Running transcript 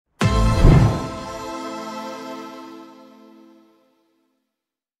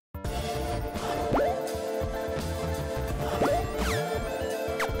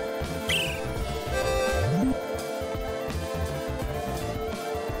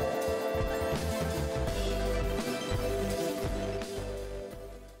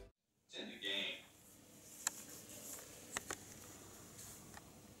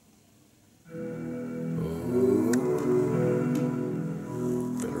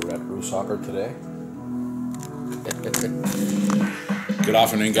retro soccer today. Good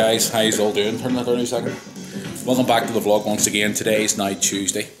afternoon, guys. How you all doing? Turn that down a second. Welcome back to the vlog once again. Today is now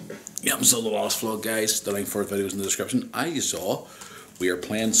Tuesday. Yeah, I'm still the last vlog, guys. The link for videos in the description. I saw we are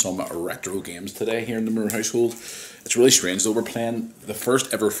playing some retro games today here in the Moore household. It's really strange though. We're playing the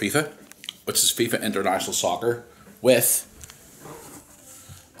first ever FIFA, which is FIFA International Soccer, with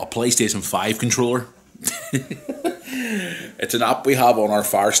a PlayStation 5 controller. It's an app we have on our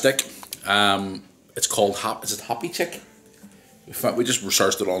Fire Stick. It's called Happy Chick. We just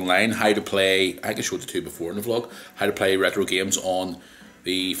researched it online, how to play. I think I showed it to you before in the vlog, how to play retro games on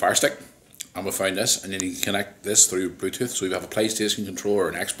the Fire Stick. And we found this, and then you can connect this through Bluetooth. So you have a PlayStation controller or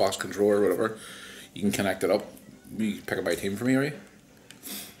an Xbox controller or whatever, you can connect it up. You pick up my team for me, are you?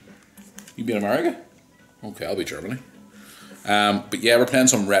 You be in America? Okay, I'll be Germany. But yeah, we're playing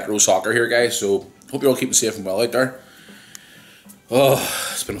some retro soccer here, guys, so hope you're all keeping safe and well out there. Oh,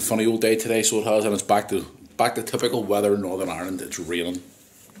 it's been a funny old day today, so it has, and it's back to typical weather in Northern Ireland. It's raining.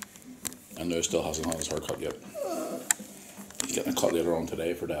 And Noah still hasn't had his hair cut yet. He's getting a cut later on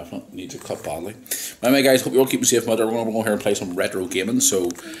today for definite. Needs a cut badly. Anyway, guys, hope you're all keeping safe and well. We're going to go here and play some retro gaming, so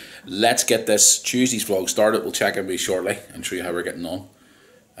let's get this Tuesday's vlog started. We'll check in with you shortly and show you how we're getting on.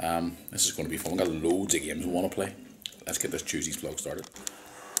 This is going to be fun. We've got loads of games we want to play. Let's get this Tuesday's vlog started.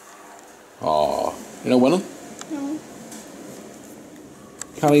 Oh, you know winning? No.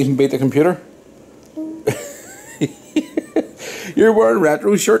 Can't even beat the computer? No. You're wearing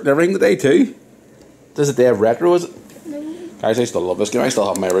retro shirt and everything today too? Does it day have retro, is it? No. Guys, I still love this game. I still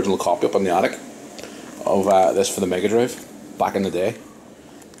have my original copy up in the attic of this for the Mega Drive back in the day.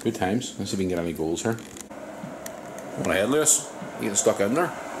 Good times. Let's see if we can get any goals here. Go ahead, Lewis. You getting stuck in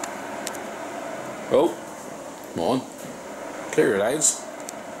there. Oh, come on. Clear your lines.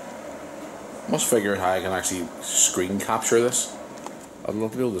 Must figure out how I can actually screen capture this. I'd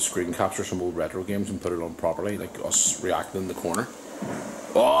love to be able to screen capture some old retro games and put it on properly, like us reacting in the corner.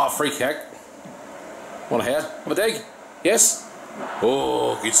 Oh, free kick. One ahead. Have a dig. Yes.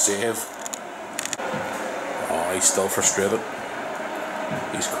 Oh, good save. Oh, he's still frustrated.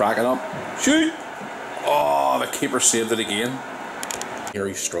 He's cracking up. Shoot. Oh, the keeper saved it again. Here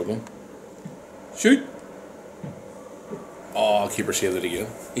he's struggling. Shoot. Oh, keeper saved it again.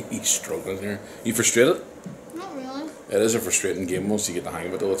 He's struggling here. You frustrated? Not really. It is a frustrating game once you get the hang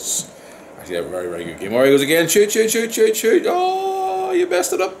of it though. It's actually a very, very good game. There he goes again. Shoot, shoot, shoot, shoot, shoot. Oh, you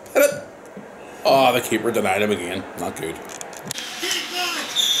messed it up. Hit it. Oh, the keeper denied him again. Not good.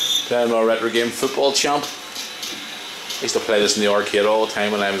 Playing my retro game, Football Champ. I used to play this in the arcade all the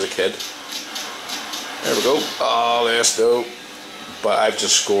time when I was a kid. There we go. Oh, let's go. But I've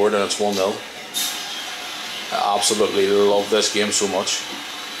just scored and it's 1-0. I absolutely love this game so much.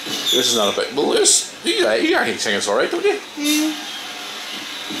 This is not a bit. Well, this you actually think it's alright, don't you?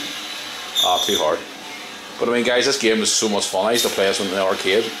 Ah, too hard. But I mean, guys, this game is so much fun. I used to play this in the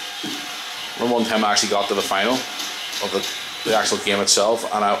arcade. Remember one time I actually got to the final of the actual game itself,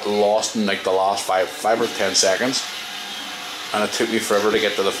 and I lost in like the last 5 or 10 seconds, and it took me forever to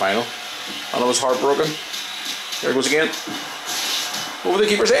get to the final, and I was heartbroken. There it goes again. Over the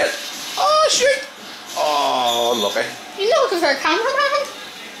keeper's head. Oh shoot! Oh, lucky. You know, because our cameraman.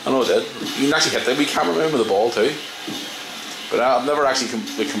 I know I did. You can actually hit the wee cameraman with the ball too. But I've never actually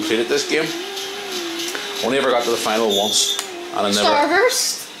completed this game. Only ever got to the final once, and I never.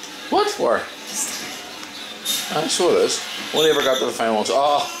 Starburst. What? Where? So it is. Only ever got to the final once.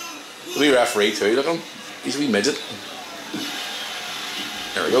 Oh, the wee referee too. Look at him. He's a wee midget.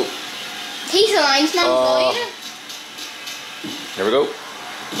 There we go. He's the linesman. There we go.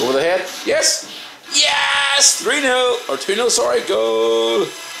 Over the head. Yes. Yes! 3-0 or 2-0. Sorry. Goal.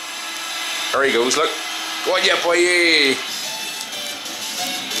 There he goes. Look. Go on, yeah, boy.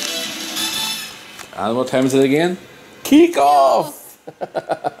 And what time is it again? Kick off.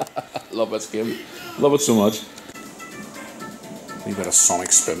 Love this game. Love it so much. We've got a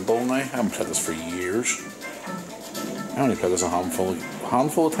Sonic Spinball now. I haven't played this for years. I only played this a handful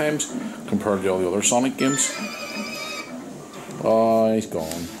of times compared to all the other Sonic games. Oh, he's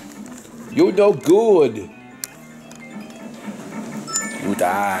gone. You're no good. You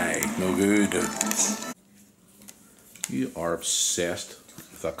die. No good. You are obsessed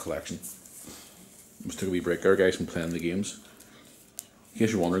with that collection. Just took a wee break there, guys, from playing the games. In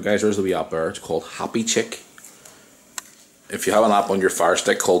case you're wondering, guys, there's the wee app there. It's called Happy Chick. If you have an app on your Fire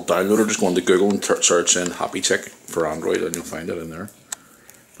Stick called Downloader, just go into Google and search in Happy Chick for Android and you'll find it in there.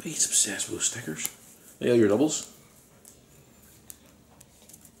 But he's obsessed with those stickers. Yeah, your doubles.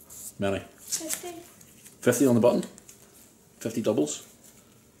 Many? 50. 50 on the button? 50 doubles?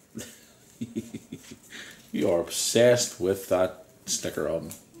 You are obsessed with that sticker album.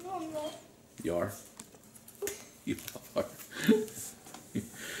 No, I'm You are. You are.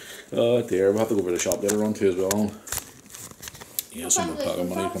 Oh dear, we'll have to go over to the shop later on too as well. Yeah, some more pocket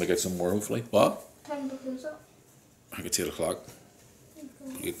money. Gonna get some more hopefully. What? Time to close up. I think it's 8 o'clock.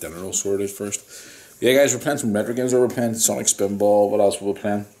 Get dinner all sorted first. Yeah, guys, we're playing some retro games. We're playing Sonic Spinball. What else were we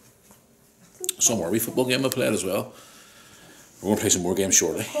playing? Some Wii football game I played as well. We're going to play some more games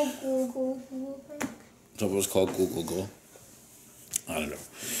shortly. Go, go, go, go, go. Is that what it's called? Go, go, go. I don't know.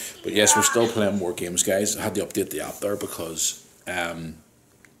 But yes, we're still playing more games, guys. I had to update the app there because it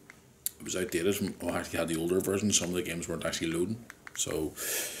was outdated. I actually had the older version. Some of the games weren't actually loading. So,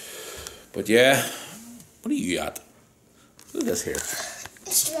 but yeah. What are you at? Look at this here.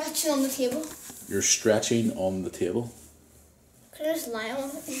 Stretching on the table. You're stretching on the table. Could I just lie on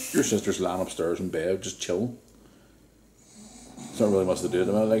it? Your sister's lying upstairs in bed, just chilling. It's not really much to do at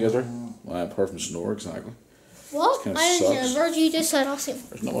the minute, like, is there? Well, apart from snore, exactly. What? Kinda I didn't hear sucks. a word you just said. Awesome.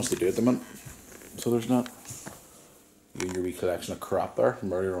 There's not much to do at the minute. So there's not. You and your wee collection of crap there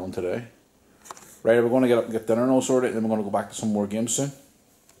from earlier on today. Right, we're going to get up and get dinner and all sorted, and then we're going to go back to some more games soon.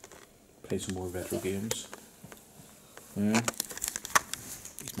 Play some more retro games. Yeah.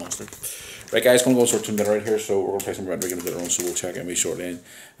 He's monster. Right, guys, going to go sort some dinner right here, so we're going to play some retro games later on, so we'll check in me shortly, and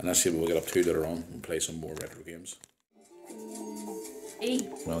let's see what we'll get up to later on and play some more retro games.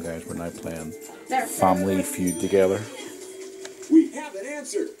 Well, guys, we're now playing Family Feud together. We have an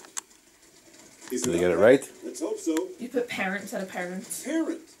answer. Is Did I get it right? Let's hope so. You put parent instead of parents.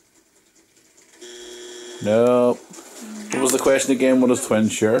 Parent. No. What was the question again? What does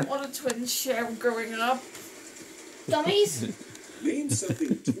twins share? What did twins share growing up? Dummies. Name something.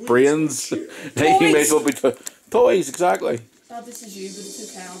 twins Brains. share. You may as well be toys, exactly. Oh, this is you, but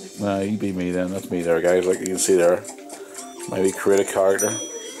it's okay. I'll do it. Nah, you be me then. That's me there, guys. Like you can see there. Maybe create a character.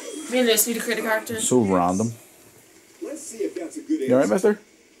 Me and Liz need to create a character. So random. Let's see if that's a good answer. You alright, mister?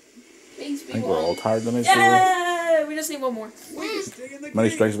 Please I be think we're all one. tired tonight. Yeah! We just need one more. Way to stay in the How many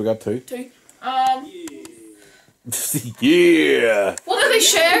game. strikes have we got? 2? 2. Yeah! What do they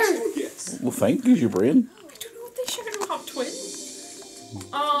share? Your guess. Well, thank you, your brain. I don't know what they share. I don't have twins.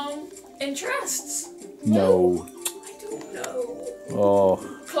 Interests. No. I don't know.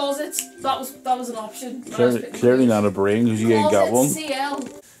 Oh. Closets. That was an option. Clearly not a brain because you ain't got one. Closets, CL.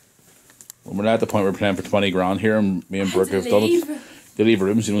 Well, we're not at the point where we're playing for 20 grand here, and me and I Brooke had have to done leave. it. They leave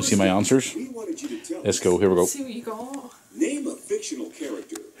rooms, you don't see my answers. We wanted you to tell Let's us. go, here we go. See what you got. Name a fictional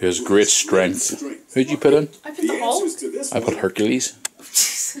character. Here's who great has strength. strength. Who'd you put in? I put The the Hulk. answers to this I put one, Hercules.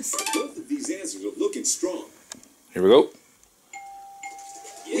 Jesus. both of these answers are looking strong. Here we go.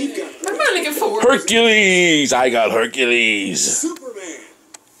 We've got I'm really looking forward. Hercules! I got Hercules! Superman.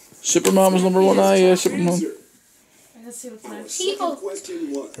 Superman was number 1. Ah, yeah, Superman. Answer. Let's see what's Our next. second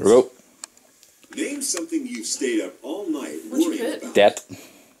question was, Here we go. name something you've stayed up all night What'd you worrying put? about. Debt.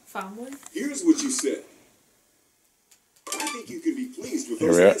 Family. Here's what you said. I think you can be pleased with Here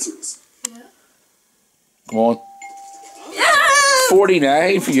those we are. answers. Yeah. Come on. Yeah!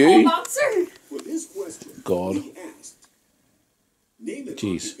 49 for you. Full answer. For this question, God. we asked, name an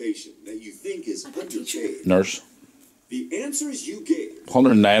Jeez. occupation that you think is put teacher. underpaid. Nurse. The answers you gave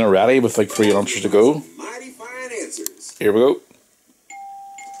 109 already with like 3 answers to go. mighty fine answers. Here we go.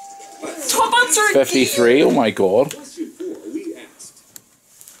 Top answer. 53. Oh my god. Question 4, we asked,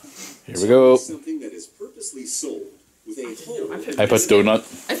 Here we go. something that is purposely sold with a hole. I put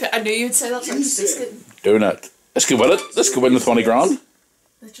donut. I knew you'd say that. So I You just said- biscuit. Donut. Let's go with it. Let's go win the 20 grand.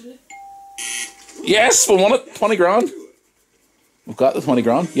 Literally. Yes, we won it. 20 grand. We've got the 20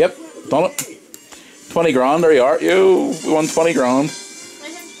 grand. Yep. Done it. 20 grand. There you are. You. We won 20 grand.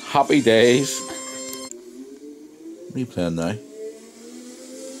 Happy days. What are you playing now?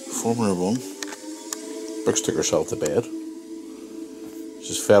 Formula 1. Brooks took herself to bed.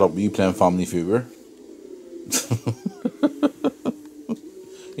 She's fed up with you playing Family Feud.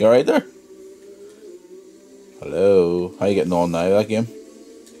 You alright there? Hello. How you getting on now, that game?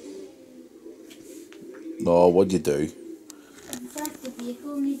 No, what'd you do? In fact, the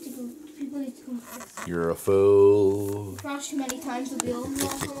vehicle needs to go. People need to come first. You're a fool. Crashed too many times, the wheel will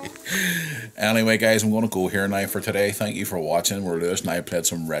fall off. Anyway, guys, I'm going to go here now for today. Thank you for watching. We're Lewis and I played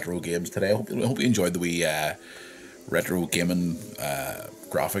some retro games today. I hope you enjoyed the wee retro gaming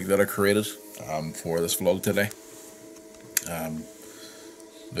graphic that I created for this vlog today.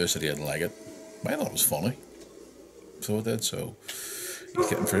 Lewis said he didn't like it. I thought it was funny. So it did. So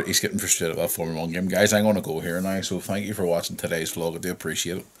he's getting frustrated about Formula 1 game. Guys, I'm going to go here now. So thank you for watching today's vlog. I do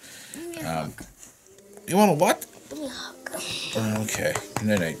appreciate it. You want a what? Okay.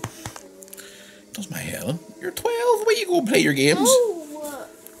 Night night. Does my head in? You're 12. Where you go play your games? Oh,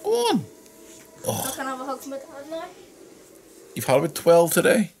 Go on. I can have a hug from my dad now. You've had about 12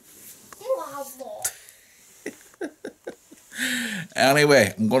 today? Wow.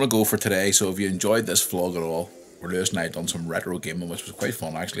 Anyway, I'm going to go for today. So if you enjoyed this vlog at all, Lewis and I done some retro gaming, which was quite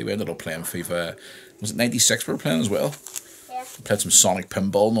fun actually. We ended up playing FIFA. Was it 96 we were playing as well? Yeah. We played some Sonic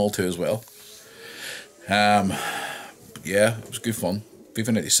Pinball and all too as well. Yeah, it was good fun.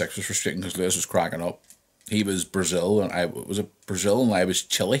 FIFA 96 was frustrating because Lewis was cracking up. He was Brazil and I was Brazil and I was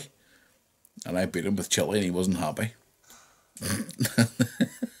Chile. And I beat him with Chile and he wasn't happy.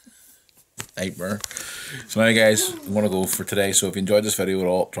 Nightmare. So anyway guys, I'm going to go for today. So if you enjoyed this video at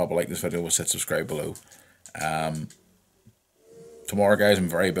all, drop a like this video, hit subscribe below. Tomorrow guys, I'm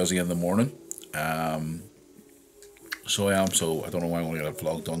very busy in the morning. So I am, so I don't know when I'm going to get a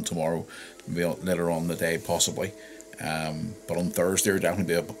vlog done tomorrow. Maybe later on in the day possibly. But on Thursday, we'll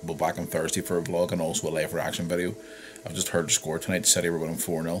definitely be back on Thursday for a vlog and also a live reaction video. I've just heard the score tonight. City were winning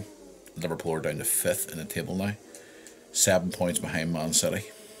 4-0. Liverpool are down to 5th in the table now. 7 points behind Man City.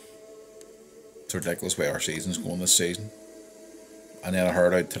 It's ridiculous way our season's going this season. And then I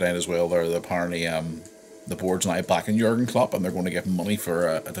heard out tonight as well, they're apparently the board's now backing Jurgen Klopp and they're going to give him money for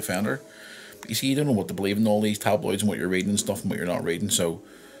a defender. But you see, you don't know what to believe in all these tabloids and what you're reading and stuff and what you're not reading. So,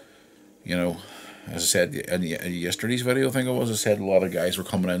 you know, as I said in yesterday's video, I think it was, I said a lot of guys were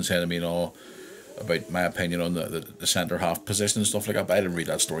coming in saying to me, you know, about my opinion on the centre half position and stuff like that. But I didn't read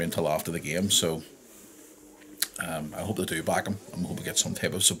that story until after the game, so I hope they do back him. I hope we get some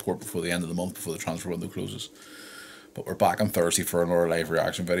type of support before the end of the month, before the transfer window closes. But we're back on Thursday for another live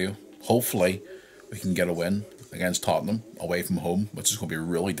reaction video. Hopefully we can get a win against Tottenham away from home, which is going to be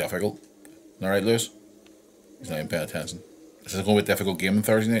really difficult. Alright, Lewis? He's not even paying attention. Is it going to be a difficult game on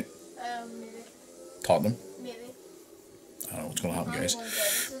Thursday night? Maybe. Tottenham? Maybe. I don't know what's going to happen,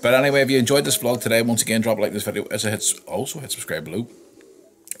 guys. But anyway, if you enjoyed this vlog today, once again, drop a like this video. Also hit subscribe below.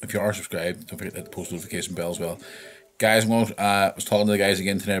 If you are subscribed, don't forget to hit the post notification bell as well. Guys, I was talking to the guys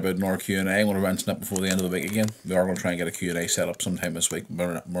again tonight about another Q&A. I'm going to mention it before the end of the week again. We are going to try and get a Q&A set up sometime this week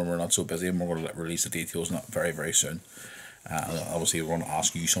when we're not so busy, and we're going to release the details on that very, very soon. Obviously, we're going to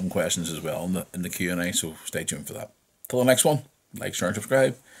ask you some questions as well in the Q&A, so stay tuned for that. Till the next one, like, share, and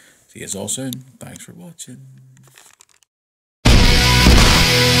subscribe. See you all soon. Thanks for watching.